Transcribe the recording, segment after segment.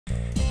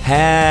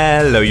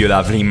Hello you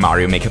lovely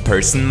Mario Maker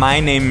person,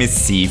 my name is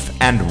Ceave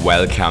and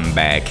welcome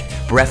back.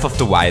 Breath of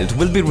the Wild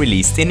will be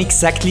released in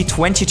exactly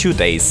 22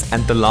 days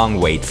and the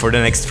long wait for the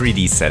next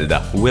 3D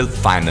Zelda will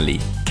finally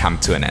come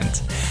to an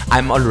end.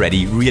 I'm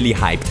already really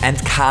hyped and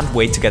can't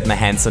wait to get my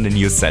hands on the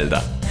new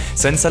Zelda.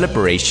 So in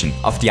celebration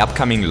of the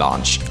upcoming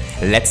launch,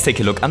 let's take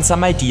a look on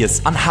some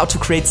ideas on how to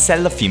create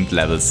Zelda themed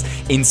levels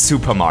in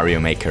Super Mario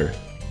Maker.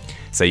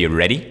 So you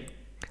ready?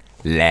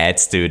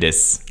 Let's do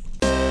this!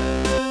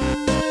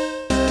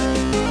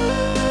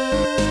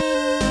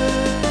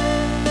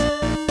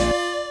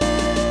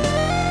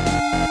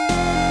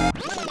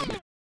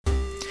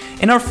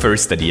 In our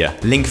first idea,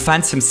 Link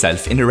finds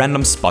himself in a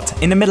random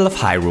spot in the middle of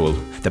Hyrule.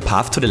 The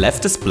path to the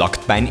left is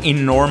blocked by an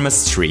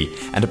enormous tree,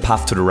 and the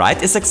path to the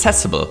right is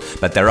accessible,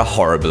 but there are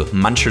horrible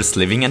munchers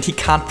living and he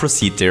can't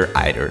proceed there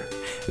either.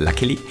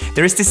 Luckily,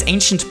 there is this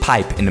ancient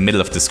pipe in the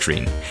middle of the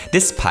screen.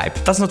 This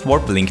pipe does not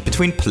warp Link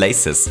between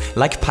places,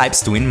 like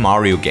pipes do in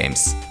Mario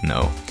games.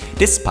 No,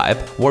 this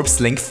pipe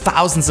warps Link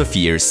thousands of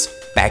years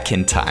back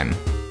in time.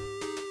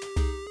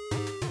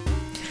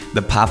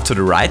 The path to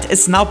the right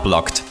is now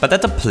blocked, but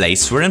at the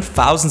place where in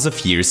thousands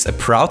of years a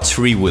proud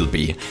tree will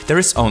be, there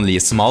is only a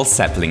small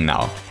sapling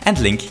now, and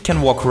Link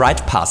can walk right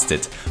past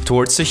it,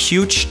 towards a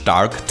huge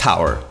dark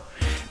tower.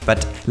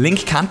 But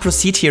Link can't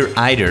proceed here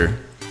either.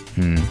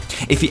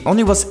 If he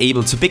only was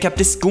able to pick up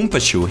this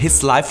Goomba shoe,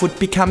 his life would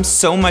become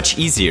so much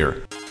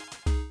easier.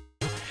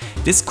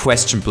 This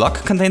question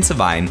block contains a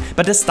vine,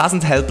 but this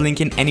doesn't help Link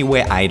in any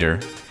way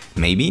either.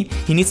 Maybe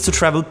he needs to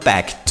travel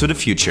back to the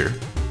future.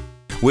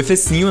 With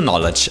his new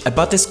knowledge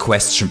about this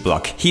question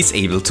block, he's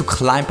able to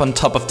climb on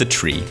top of the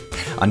tree.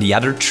 On the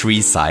other tree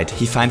side,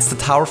 he finds the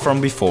tower from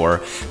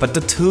before, but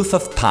the Tooth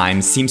of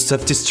Time seems to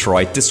have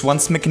destroyed this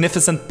once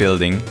magnificent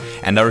building,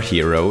 and our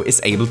hero is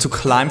able to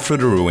climb through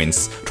the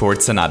ruins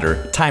towards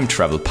another time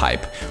travel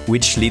pipe,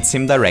 which leads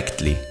him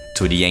directly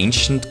to the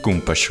ancient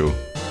Goomba shoe.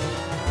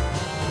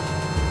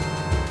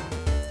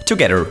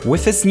 Together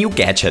with his new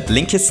gadget,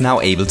 Link is now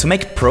able to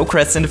make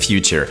progress in the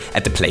future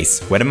at the place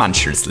where the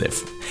Munchers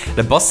live.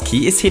 The boss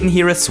key is hidden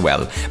here as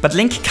well, but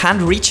Link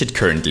can't reach it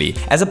currently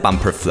as a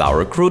bumper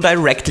flower grew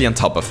directly on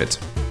top of it.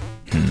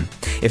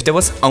 If there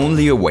was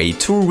only a way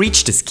to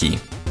reach this key.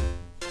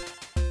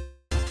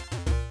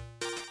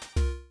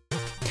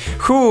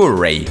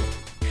 Hooray!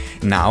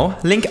 Now,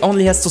 Link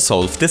only has to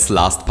solve this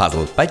last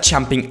puzzle by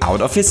jumping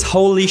out of his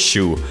holy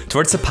shoe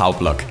towards a POW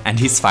block, and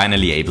he's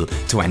finally able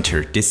to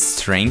enter this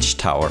strange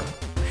tower.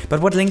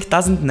 But what Link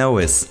doesn't know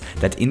is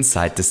that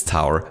inside this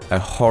tower a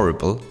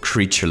horrible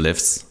creature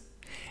lives.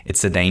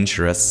 It's a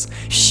dangerous,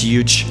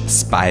 huge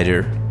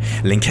spider.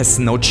 Link has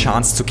no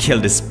chance to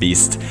kill this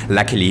beast.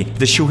 Luckily,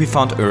 the shoe he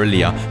found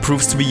earlier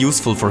proves to be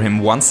useful for him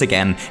once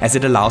again, as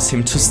it allows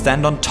him to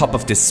stand on top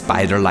of this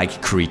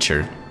spider-like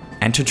creature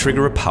and to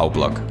trigger a POW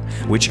block,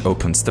 which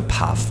opens the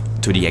path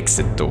to the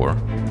exit door.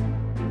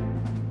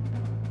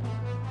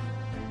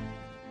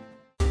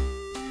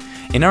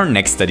 In our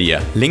next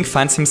idea, Link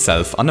finds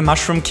himself on the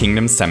Mushroom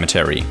Kingdom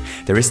Cemetery.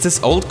 There is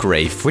this old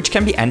grave which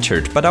can be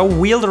entered, but our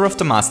wielder of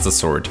the Master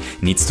Sword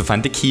needs to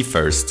find the key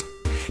first.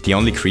 The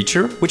only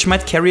creature which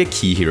might carry a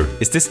key here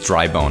is this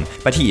Drybone,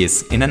 but he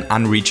is in an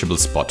unreachable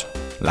spot.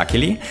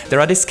 Luckily, there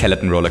are these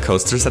skeleton roller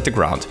coasters at the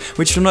ground,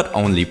 which do not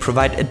only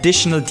provide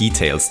additional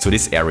details to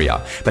this area,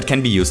 but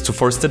can be used to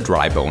force the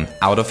Drybone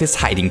out of his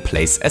hiding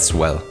place as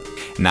well.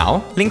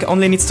 Now, Link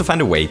only needs to find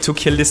a way to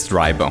kill this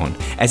Drybone,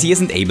 as he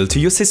isn't able to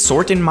use his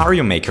sword in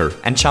Mario Maker,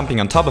 and jumping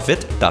on top of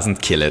it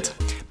doesn't kill it.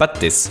 But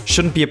this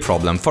shouldn't be a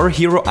problem for a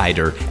hero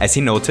either, as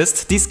he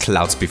noticed these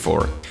clouds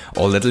before.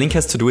 All that Link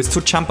has to do is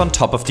to jump on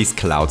top of these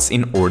clouds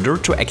in order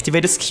to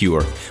activate a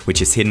skewer,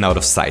 which is hidden out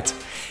of sight.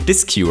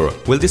 This skewer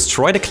will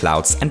destroy the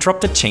clouds and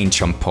drop the chain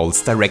jump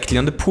poles directly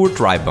on the poor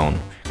Drybone,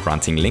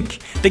 granting Link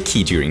the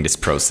key during this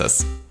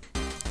process.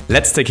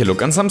 Let's take a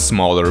look on some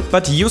smaller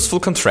but useful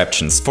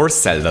contraptions for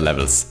Zelda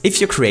levels. If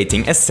you're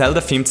creating a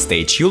Zelda themed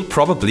stage, you'll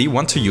probably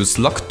want to use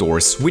locked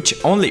doors, which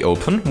only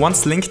open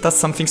once Link does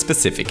something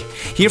specific.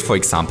 Here, for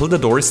example, the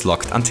door is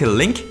locked until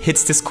Link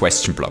hits this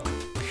question block.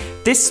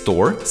 This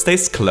door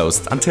stays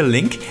closed until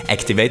Link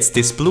activates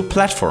this blue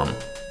platform.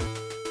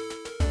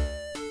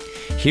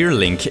 Here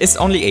Link is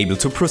only able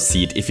to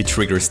proceed if he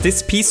triggers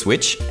this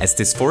P-switch, as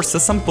this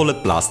forces some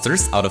bullet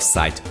blasters out of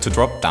sight to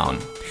drop down.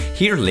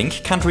 Here Link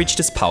can't reach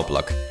this POW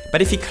block,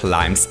 but if he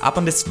climbs up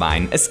on this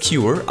vine, a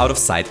skewer out of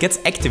sight gets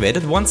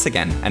activated once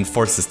again and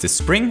forces this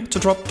spring to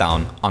drop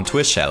down onto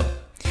a shell.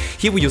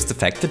 Here we use the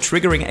fact that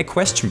triggering a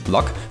question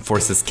block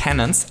forces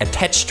cannons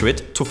attached to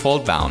it to fall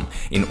down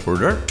in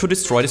order to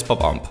destroy this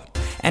bomb.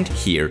 And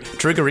here,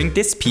 triggering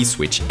this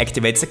P-switch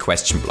activates a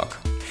question block.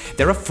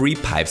 There are 3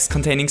 pipes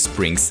containing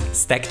springs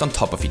stacked on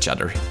top of each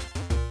other.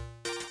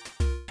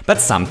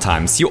 But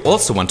sometimes you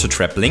also want to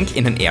trap Link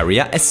in an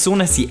area as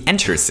soon as he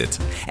enters it.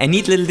 A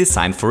neat little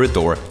design for a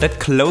door that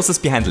closes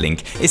behind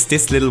Link is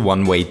this little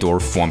one-way door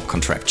form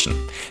contraption.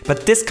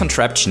 But this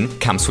contraption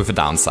comes with a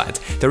downside.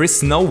 There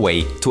is no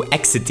way to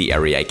exit the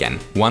area again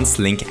once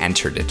Link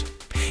entered it.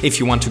 If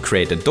you want to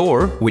create a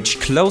door, which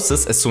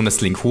closes as soon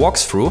as Link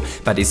walks through,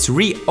 but is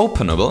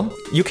reopenable,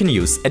 you can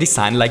use a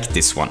design like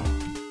this one.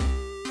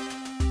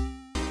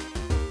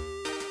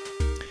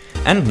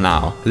 And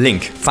now,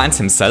 Link finds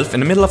himself in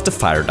the middle of the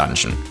fire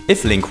dungeon.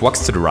 If Link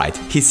walks to the right,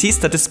 he sees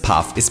that his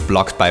path is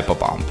blocked by a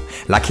Bob-omb.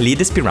 Luckily,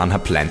 this piranha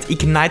plant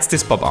ignites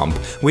this Bob-omb,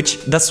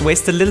 which does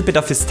waste a little bit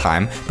of his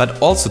time,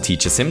 but also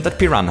teaches him that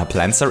piranha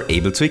plants are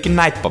able to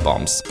ignite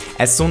Bob-ombs.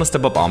 As soon as the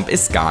Bob-omb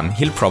is gone,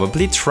 he'll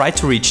probably try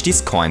to reach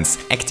these coins,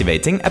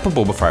 activating a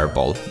Bobobo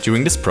Fireball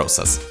during this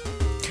process.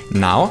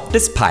 Now,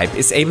 this pipe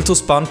is able to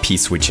spawn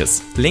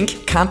P-switches.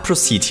 Link can't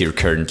proceed here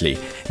currently.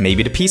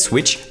 Maybe the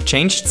P-switch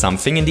changed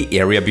something in the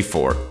area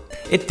before.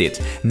 It did.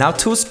 Now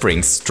 2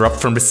 springs drop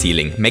from the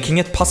ceiling, making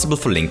it possible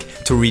for Link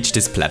to reach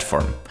this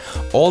platform.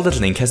 All that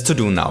Link has to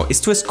do now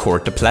is to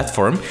escort the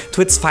platform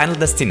to its final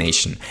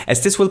destination,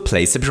 as this will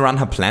place a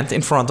piranha plant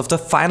in front of the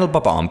final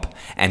Bob-omb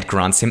and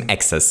grants him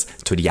access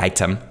to the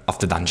item of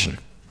the dungeon.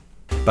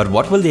 But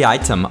what will the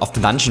item of the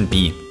dungeon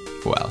be?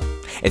 Well,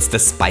 it's the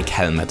spike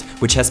helmet,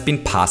 which has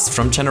been passed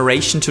from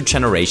generation to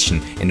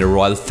generation in the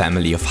royal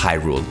family of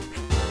Hyrule.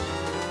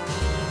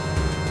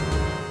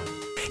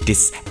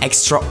 This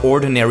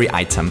extraordinary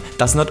item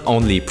does not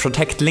only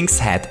protect Link's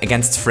head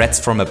against threats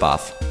from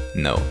above,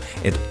 no,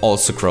 it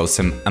also grows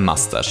him a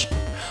mustache.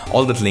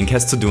 All that Link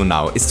has to do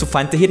now is to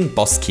find the hidden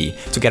boss key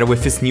together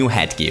with his new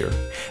headgear.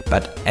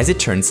 But as it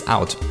turns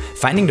out,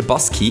 finding the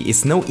boss key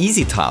is no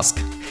easy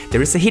task.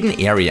 There is a hidden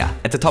area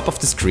at the top of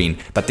the screen,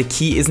 but the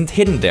key isn't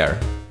hidden there.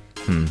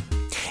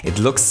 It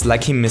looks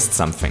like he missed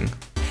something.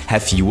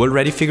 Have you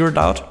already figured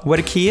out where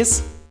the key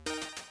is?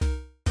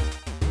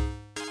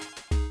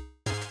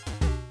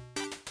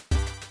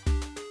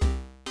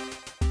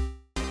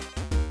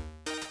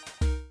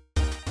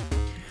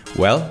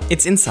 Well,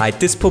 it's inside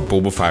this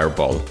Bobobo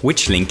Fireball,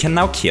 which Link can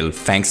now kill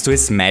thanks to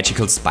his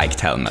magical spiked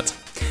helmet.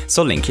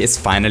 So Link is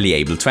finally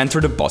able to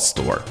enter the boss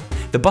door.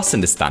 The boss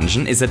in this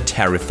dungeon is a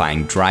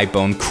terrifying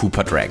dry-bone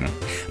Koopa dragon.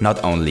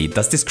 Not only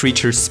does this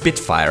creature spit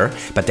fire,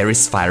 but there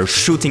is fire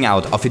shooting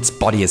out of its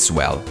body as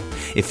well.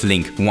 If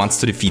Link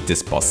wants to defeat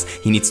this boss,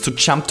 he needs to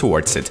jump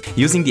towards it,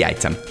 using the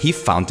item he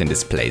found in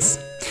this place.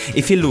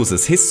 If he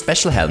loses his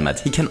special helmet,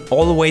 he can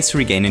always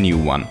regain a new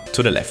one,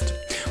 to the left.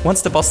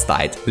 Once the boss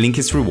died, Link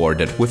is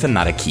rewarded with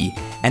another key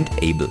and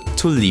able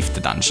to leave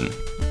the dungeon.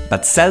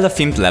 But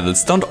Zelda-themed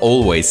levels don't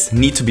always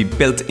need to be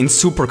built in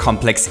super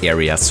complex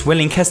areas where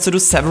Link has to do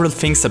several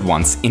things at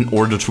once in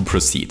order to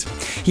proceed.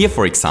 Here,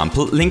 for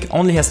example, Link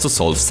only has to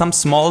solve some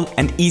small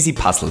and easy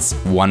puzzles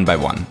one by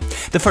one.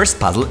 The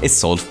first puzzle is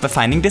solved by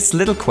finding this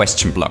little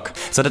question block,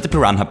 so that the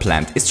piranha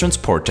plant is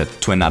transported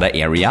to another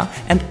area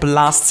and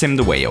blasts him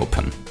the way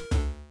open.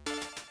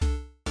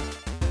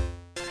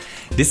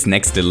 This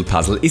next little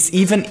puzzle is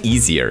even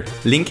easier.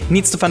 Link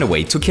needs to find a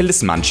way to kill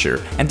this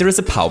muncher, and there is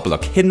a POW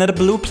block hidden at a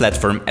blue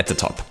platform at the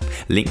top.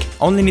 Link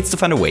only needs to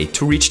find a way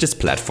to reach this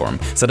platform,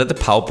 so that the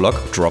POW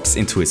block drops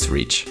into his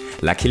reach.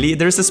 Luckily,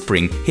 there is a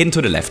spring hidden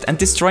to the left, and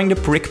destroying the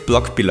brick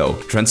block below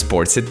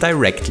transports it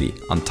directly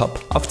on top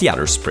of the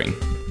other spring.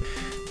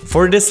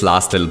 For this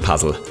last little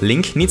puzzle,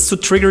 Link needs to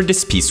trigger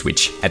this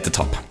P-switch at the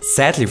top.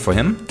 Sadly for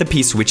him, the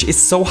P-switch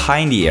is so high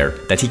in the air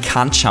that he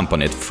can't jump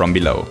on it from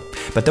below.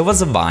 But there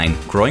was a vine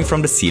growing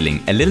from the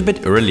ceiling a little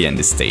bit earlier in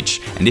this stage,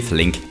 and if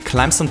Link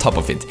climbs on top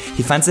of it,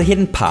 he finds a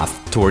hidden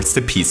path towards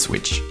the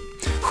P-switch.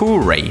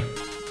 Hooray!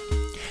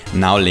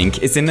 Now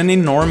Link is in an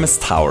enormous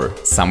tower,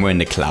 somewhere in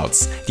the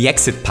clouds. The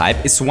exit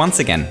pipe is once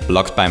again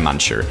blocked by a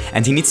muncher,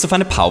 and he needs to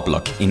find a POW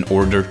block in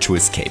order to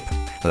escape.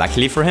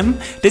 Luckily for him,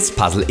 this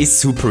puzzle is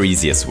super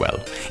easy as well.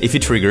 If he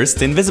triggers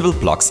the invisible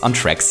blocks on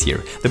tracks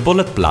here, the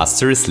bullet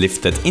blaster is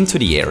lifted into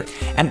the air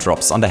and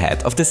drops on the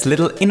head of this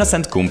little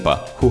innocent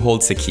Goomba who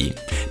holds a key.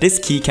 This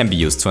key can be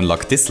used to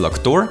unlock this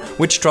locked door,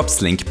 which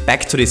drops Link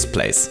back to this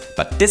place,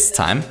 but this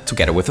time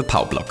together with a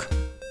POW block.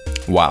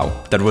 Wow,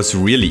 that was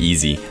really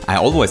easy. I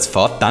always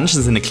thought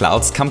dungeons in the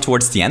clouds come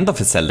towards the end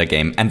of a Zelda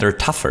game and they're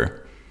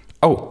tougher.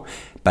 Oh,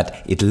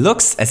 but it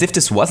looks as if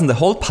this wasn't the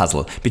whole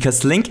puzzle,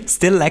 because Link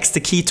still lacks the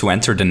key to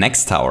enter the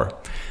next tower.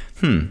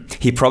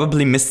 He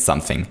probably missed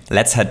something.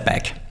 Let's head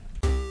back.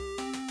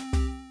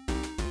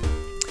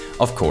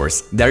 Of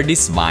course, there are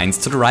these vines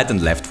to the right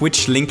and left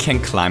which Link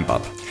can climb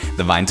up.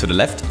 The vine to the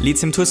left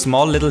leads him to a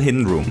small little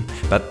hidden room,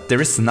 but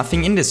there is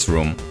nothing in this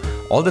room.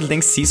 All that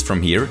Link sees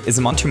from here is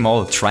a Monty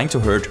Mole trying to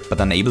hurt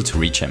but unable to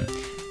reach him.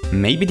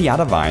 Maybe the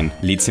other vine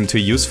leads him to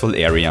a useful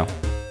area.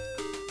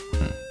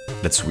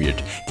 That's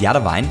weird. The other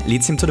vine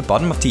leads him to the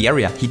bottom of the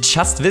area he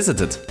just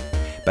visited.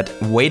 But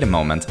wait a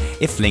moment,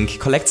 if Link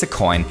collects a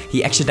coin,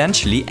 he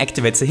accidentally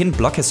activates a hidden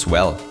block as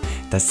well.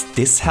 Does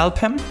this help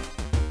him?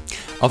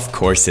 Of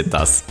course it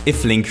does.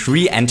 If Link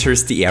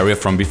re-enters the area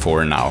from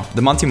before now,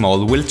 the Monty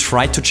Mole will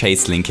try to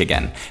chase Link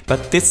again,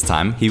 but this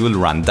time he will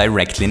run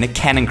directly in a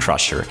cannon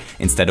crusher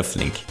instead of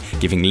Link,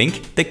 giving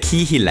Link the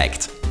key he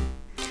lacked.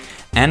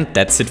 And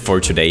that's it for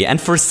today and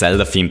for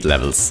Zelda themed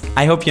levels.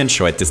 I hope you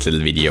enjoyed this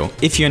little video.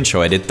 If you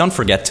enjoyed it, don't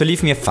forget to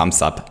leave me a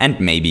thumbs up, and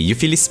maybe you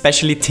feel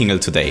especially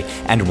tingled today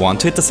and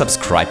want to hit the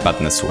subscribe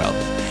button as well.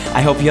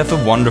 I hope you have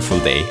a wonderful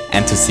day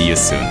and to see you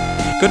soon.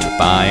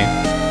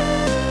 Goodbye!